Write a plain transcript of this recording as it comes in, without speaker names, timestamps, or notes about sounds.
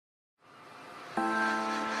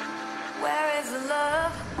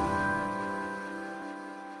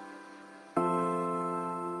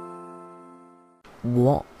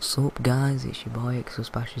What's up guys, it's your boy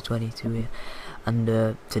xboxbasher22 here,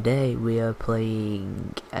 and today we are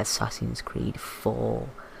playing Assassin's Creed 4.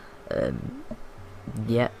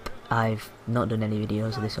 Yep, I've not done any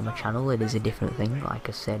videos of this on my channel. It is a different thing, like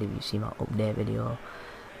I said. If you see my update video,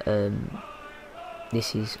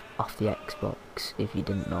 this is off the Xbox, if you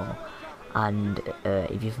didn't know. And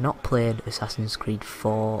if you've not played Assassin's Creed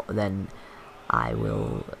 4, then I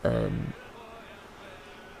will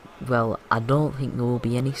well, I don't think there will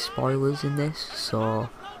be any spoilers in this, so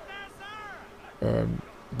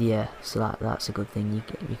yeah, so that's a good thing.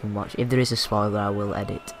 You can watch. If there is a spoiler, I will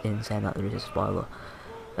edit in saying that there is a spoiler,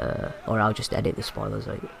 or I'll just edit the spoilers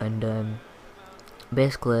out. And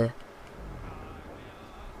basically,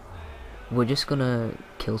 we're just gonna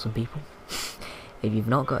kill some people. If you've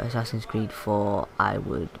not got Assassin's Creed 4, I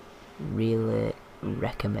would really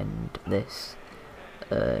recommend this.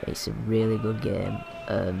 It's a really good game.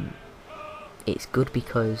 It's good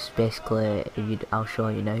because basically, I'll show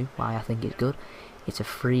you now why I think it's good. It's a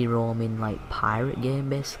free roaming like pirate game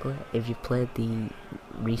basically. If you've played the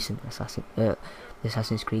recent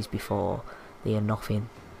Assassin's Creed before, they are nothing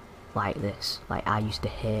like this. Like, I used to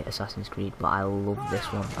hate Assassin's Creed, but I love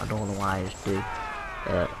this one. I don't know why, I just do.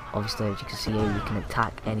 Obviously, as you can see here, you can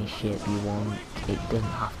attack any ship you want. It doesn't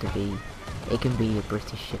have to be. It can be a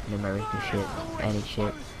British ship, an American ship, any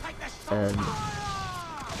ship.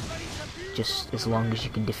 Just as long as you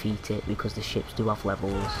can defeat it, because the ships do have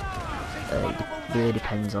levels. It really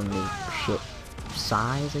depends on the ship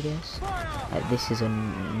size, I guess. This is a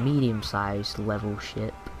medium-sized level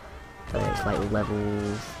ship. It's like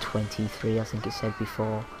level 23, I think it said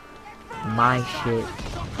before. My ship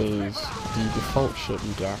is the default ship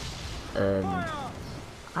you get.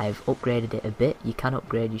 I've upgraded it a bit. You can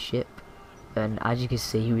upgrade your ship, and as you can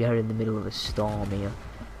see, we are in the middle of a storm here.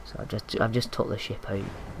 So I've just took the ship out.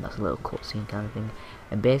 That's a little cutscene kind of thing.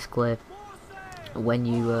 And basically, when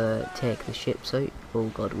you take the ships out, oh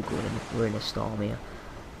god, we're in a storm here.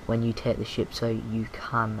 When you take the ships out, you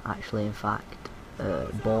can actually, in fact,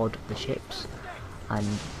 board the ships, and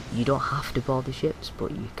you don't have to board the ships,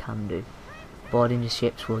 but you can do. Boarding the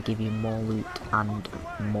ships will give you more loot and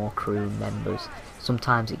more crew members.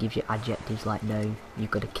 Sometimes it gives you adjectives like, no,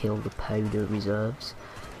 you've got to kill the powder reserves,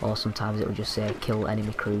 or sometimes it will just say kill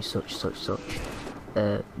enemy crew such.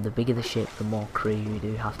 The bigger the ship, the more crew you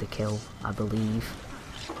do have to kill, I believe.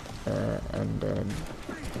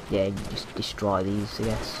 Yeah, you just destroy these, I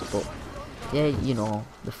guess. But yeah, you know,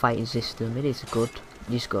 the fighting system, it is good.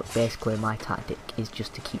 You just got, basically my tactic is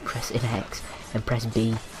just to keep pressing X and press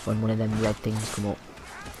B when one of them red things come up.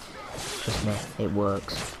 Trust me, it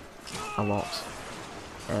works a lot.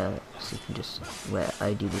 So you can just, where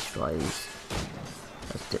I do destroy these,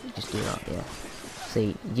 just do that, yeah.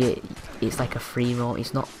 See, yeah, it's like a free roam.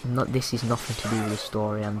 It's not. This is nothing to do with the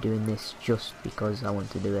story. I'm doing this just because I want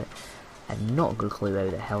to do it. I've not a good clue how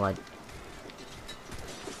the hell I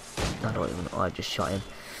don't even know. I just shot him.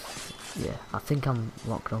 Yeah, I think I'm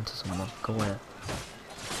locked onto someone. Go away.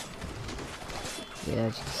 Yeah,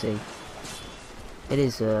 as you can see, it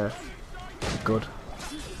is good,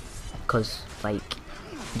 because like,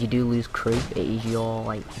 you do lose crew. It is your,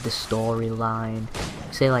 like, the storyline.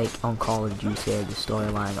 Say like on Call of Duty, the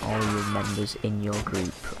storyline, all your members in your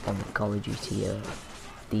group on the Call of Duty,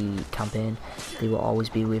 the campaign, they will always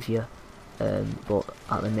be with you. But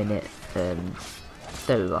at the minute, there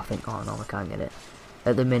we go. I think, oh no, I can't get it.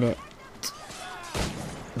 At the minute,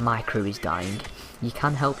 my crew is dying. You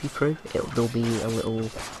can help your crew. There'll be a little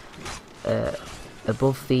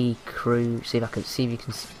above the crew. See if you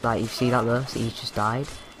can, like, you see that there? So he's just died.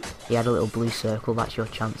 He had a little blue circle. That's your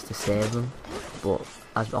chance to save them. But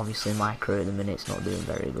as obviously my crew at the minute's not doing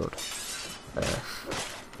very good,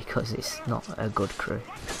 because it's not a good crew.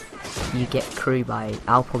 You get crew by,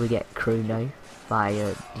 I'll probably get crew now by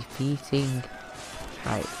defeating.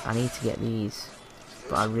 Right, I need to get these,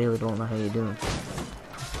 but I really don't know how you do them.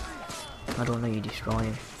 I don't know, you destroy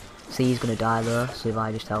him. See, he's gonna die there, so if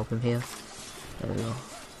I just help him here, there we go.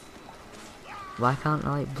 Why can't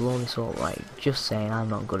I, like, blow this up? Like, just saying, I'm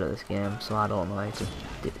not good at this game, so I don't know how to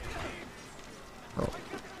do.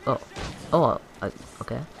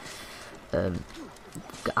 Okay.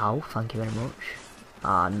 Ow, thank you very much.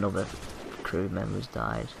 Ah, another crew member's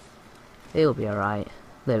died. He'll be alright.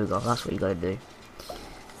 There we go, that's what you gotta do.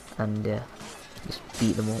 And just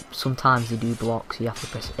beat them up. Sometimes they do block, so you have to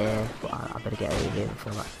press A, but I better get out of here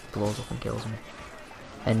before that blows up and kills me.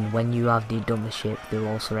 And when you have done the ship, they'll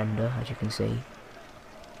all surrender, as you can see.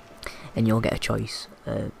 And you'll get a choice.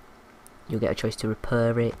 You'll get a choice to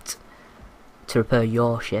repair it, to repair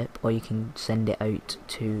your ship, or you can send it out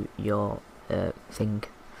to your thing,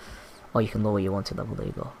 or you can lower your wanted level. There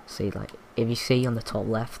you go. See, like, if you see on the top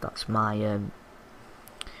left, that's my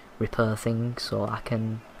repair thing, so I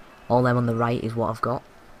can, all them on the right is what I've got.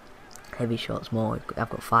 Heavy shots more, I've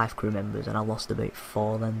got 5 crew members and I lost about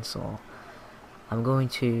 4 then, so I'm going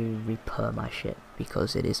to repair my ship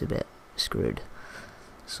because it is a bit screwed.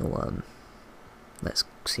 So let's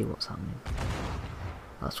see what's happening.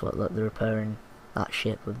 That's what, look, they're repairing that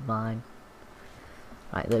ship with mine.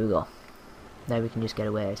 Right, there we go. Now we can just get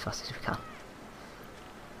away as fast as we can.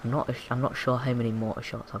 I'm not sure how many mortar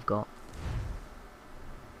shots I've got.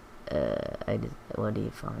 Where do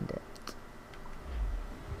you find it?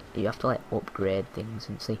 You have to like upgrade things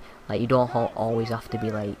and see. Like, you don't always have to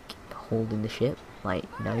be like holding the ship. Like,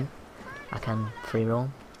 no, I can free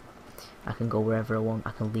roam. I can go wherever I want.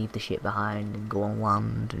 I can leave the ship behind and go on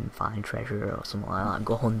land and find treasure or something like that.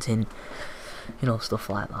 Go hunting, you know, stuff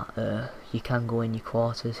like that. You can go in your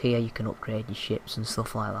quarters here. You can upgrade your ships and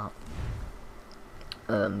stuff like that.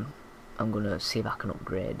 I'm gonna see if I can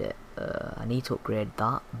upgrade it. I need to upgrade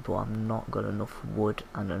that, but I'm not got enough wood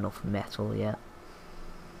and enough metal yet.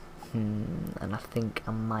 And I think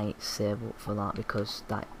I might save up for that because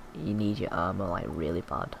that you need your armor like really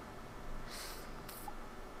bad.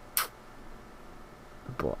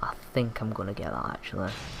 But I think I'm gonna get that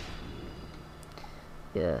actually.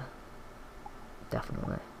 Yeah,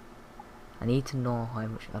 definitely. I need to know how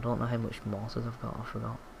much. I don't know how much mortars I've got. I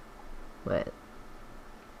forgot. Wait.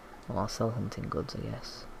 Well, I'll sell hunting goods, I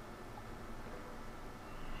guess.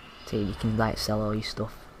 See, you can like sell all your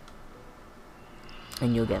stuff,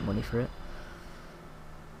 and you'll get money for it.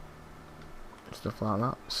 Stuff like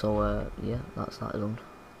that. So yeah, that's that done.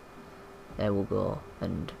 There we'll go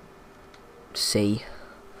and see.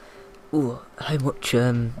 Ooh, how much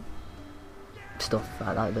stuff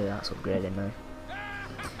like that. That's upgrading now.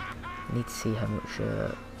 I need to see how much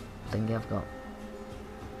thingy I've got.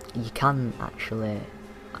 You can actually,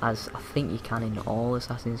 as I think you can in all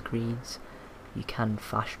Assassin's Creeds, you can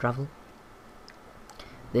fast travel.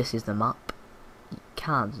 This is the map. You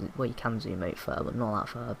can, well, you can zoom out further, but not that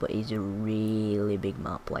far. But it's a really big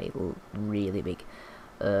map, like really big.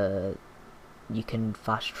 You can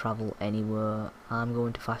fast travel anywhere. I'm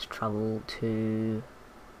going to fast travel to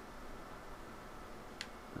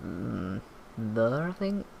there, I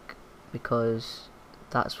think, because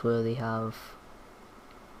that's where they have,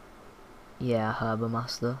 yeah, Harbour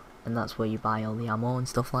Master, and that's where you buy all the ammo and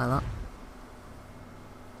stuff like that.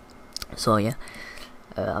 So yeah,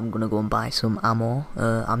 I'm gonna go and buy some ammo.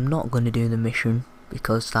 I'm not gonna do the mission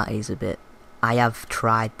because that is a bit. I have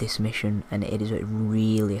tried this mission and it is a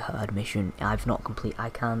really hard mission. I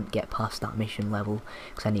can't get past that mission level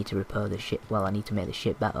because I need to repair the ship. Well, I need to make the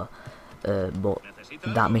ship better. But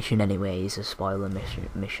that mission anyway is a spoiler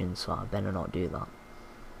mission, so I better not do that.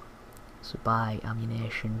 So buy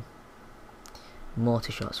ammunition,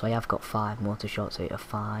 mortar shots. So I have got 5 mortar shots out of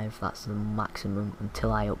 5. That's the maximum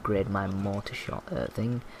until I upgrade my mortar shot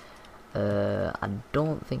thing. I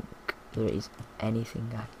don't think there is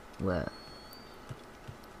anything where.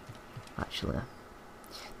 Actually,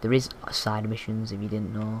 there is side missions if you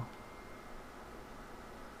didn't know.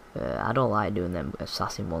 I don't like doing them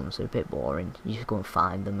assassin ones, they're a bit boring. You just go and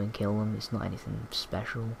find them and kill them, it's not anything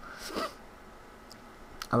special.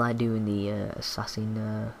 I like doing the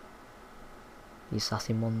assassin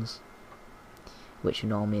ones, which are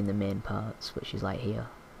normally in the main parts, which is like here.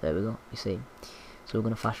 There we go, you see. So we're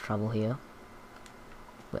going to fast travel here.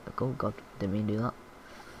 Oh god, didn't mean to do that.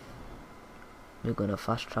 We're going to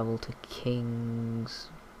fast travel to King's,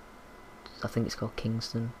 I think it's called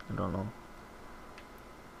Kingston, I don't know.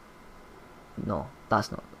 No, that's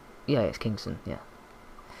not, yeah, it's Kingston, yeah.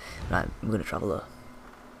 Right, I'm going to travel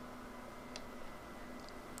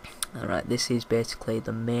there. Alright, this is basically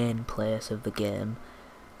the main place of the game.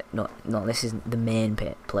 No, this isn't the main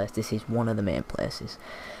place, this is one of the main places.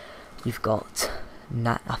 You've got,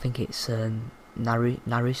 I think it's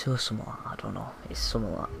Naruto or something, I don't know, it's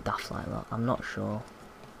something like daft like that, I'm not sure.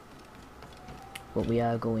 But we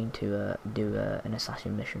are going to do an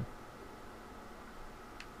assassin mission.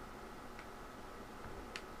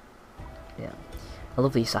 Yeah, I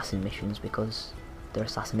love the assassin missions because they're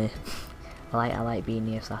assassinated. I like being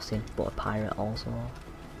the assassin, but a pirate also.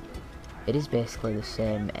 It is basically the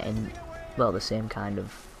same, well, the same kind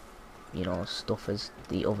of, you know, stuff as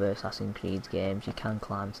the other Assassin's Creed games. You can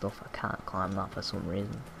climb stuff. I can't climb that for some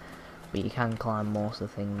reason, but you can climb most of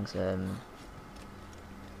the things,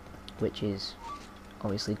 which is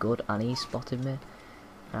obviously good. And he spotted me.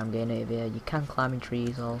 I'm getting out of here. You can climb in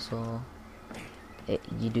trees also.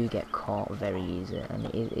 You do get caught very easy, and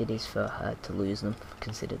it is fair hard to lose them,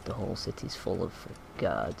 considered the whole city's full of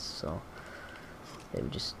guards. So They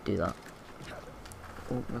would just do that.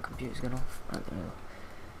 Oh, my computer's gone off. I don't know.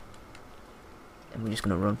 And we're just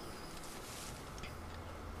gonna run.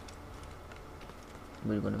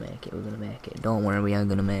 We're gonna make it. We're gonna make it. Don't worry, we are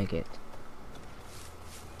gonna make it.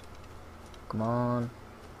 Come on.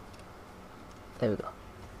 There we go.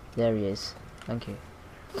 There he is. Thank you.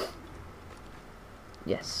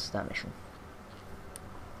 Yes, that mission.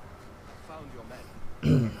 Found your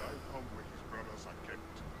men.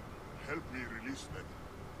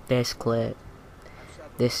 Basically,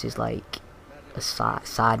 this is like a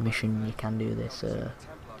side mission. You can do this.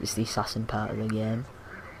 It's the assassin part of the game.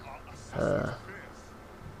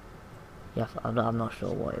 Yeah, I'm not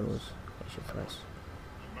sure what it was. What's your first?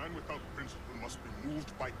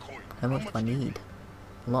 How much do I need?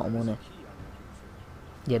 A lot of money.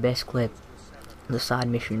 Yeah, basically, the side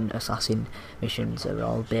mission, assassin missions are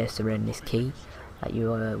all based around this key that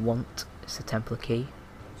you want. It's the Templar key.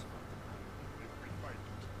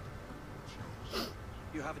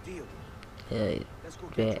 You have a deal.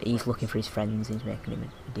 Yeah, he's looking for his friends. He's making him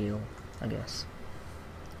a deal, I guess.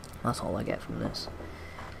 That's all I get from this.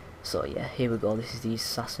 So yeah, here we go. This is the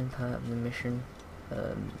assassin part of the mission.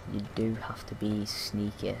 You do have to be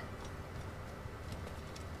sneaky.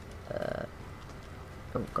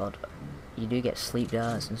 Oh god, you do get sleep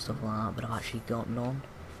darts and stuff like that, but I've actually got none.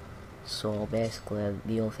 So basically,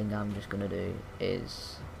 the only thing I'm just gonna do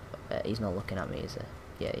is, he's not looking at me, is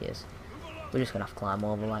he? Yeah, he is. We're just gonna have to climb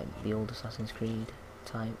over like the old Assassin's Creed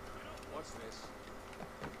type.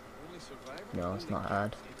 No, it's not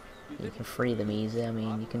hard. You can free them easy. I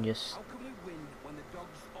mean, you can just.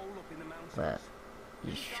 But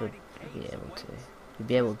you should be able to. You'll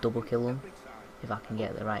be able to double kill them if I can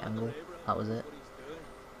get the right angle. That was it.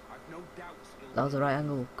 That was the right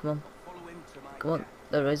angle. Come on. Come on.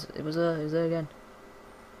 There it is. It was there again.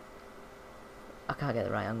 I can't get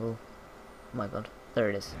the right angle. Oh my god. There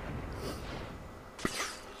it is.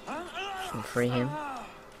 We'll free him.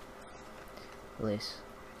 Release.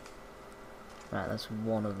 Right, that's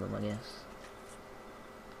one of them, I guess.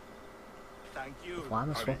 Why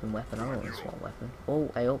am I swapping weapon? I don't want to swap weapon. Oh,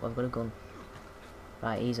 hey up, I've got a gun.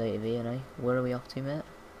 Right, he's out of here now. Where are we off to, mate?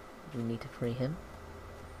 We need to free him.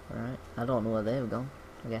 Alright, I don't know where they've gone.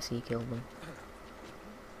 I guess he killed them.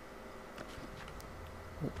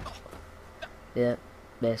 Oh. Yeah,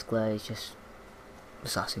 basically it's just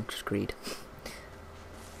Assassin's Creed.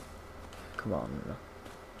 Come on.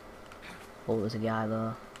 Oh, there's a guy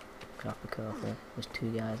there. Gonna have to be careful. There's two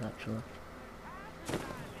guys actually.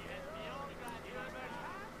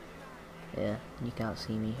 Yeah, you can't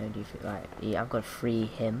see me. How do you feel? Right, yeah, I've got to free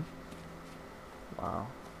him. Wow.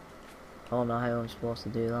 I don't know how I'm supposed to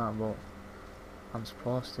do that, but I'm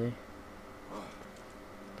supposed to.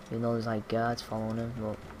 Even though there's like guards following him,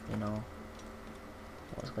 but you know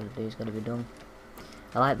what's got to do is got to be done.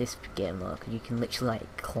 I like this game though, because you can literally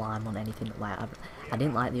like climb on anything. Like I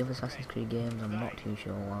didn't like the other Assassin's Creed games. I'm not too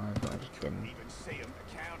sure why, but I just didn't.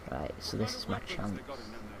 Right, so this is my chance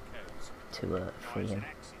to free him.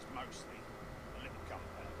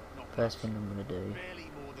 First thing I'm gonna do.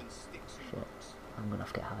 Shit, I'm gonna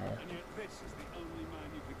have to get higher,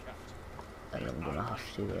 and I'm gonna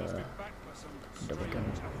have to double kill.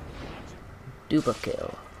 Double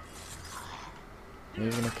kill. And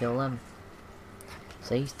he's gonna kill them.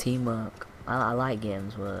 So he's teamwork. I like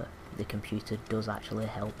games where the computer does actually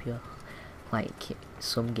help you. Like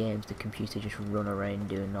some games the computer just run around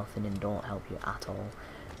doing nothing and don't help you at all.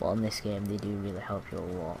 But on this game they do really help you a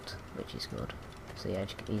lot, which is good. So yeah,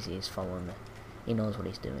 Easy is following me. He knows what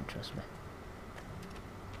he's doing, trust me.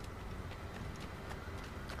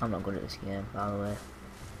 I'm not good at this game, by the way,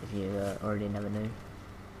 if you already never knew.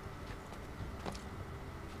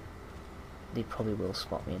 They probably will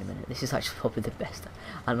spot me in a minute. This is actually probably the best.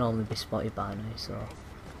 I'd normally be spotted by now, so.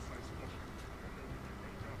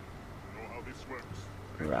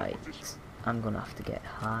 Right, I'm gonna have to get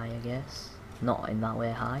high, I guess. Not in that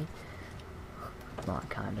way high. Not that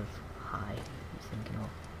kind of high I'm thinking of.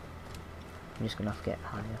 I'm just gonna have to get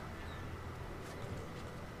higher.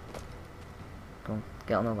 Come on,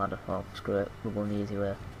 get on the ladder. Oh, screw it. We're going the easy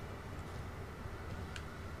way.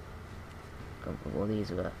 Come on, we'll go the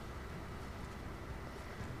easy way.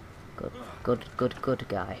 Good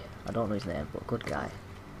guy. I don't know his name, but good guy.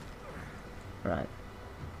 Right.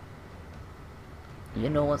 You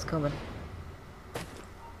know what's coming.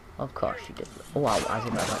 Of course you did. Oh wow, as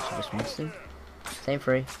if I've actually just missed him. Set him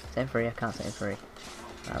free. Set him free. I can't set him free.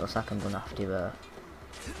 Right, looks like I'm gonna have to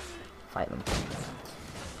fight them.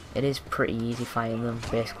 It is pretty easy fighting them.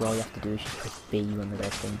 Basically all you have to do is just press B when the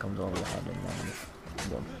red thing comes over the head and then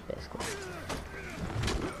you won, basically.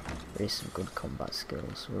 There is some good combat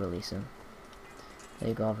skills. We'll release him. There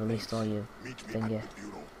you go, I've released all your finger.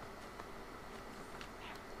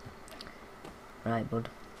 Right, bud.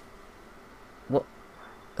 What?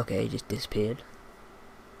 Okay, he just disappeared.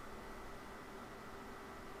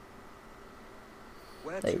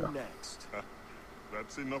 There you go. Next?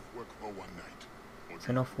 That's enough work for one night. It's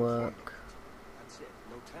enough work. That's it.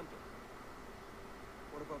 No temper.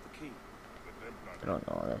 What about the key? I don't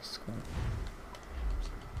know this.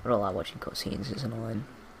 I don't like watching cutscenes, it's annoying.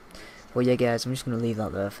 Well, yeah, guys, I'm just going to leave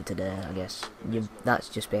that there for today, I guess. That's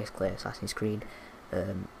just basically Assassin's Creed.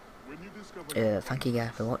 Thank you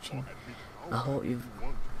guys for watching. I hope you've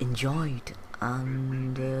enjoyed,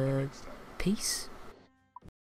 and peace.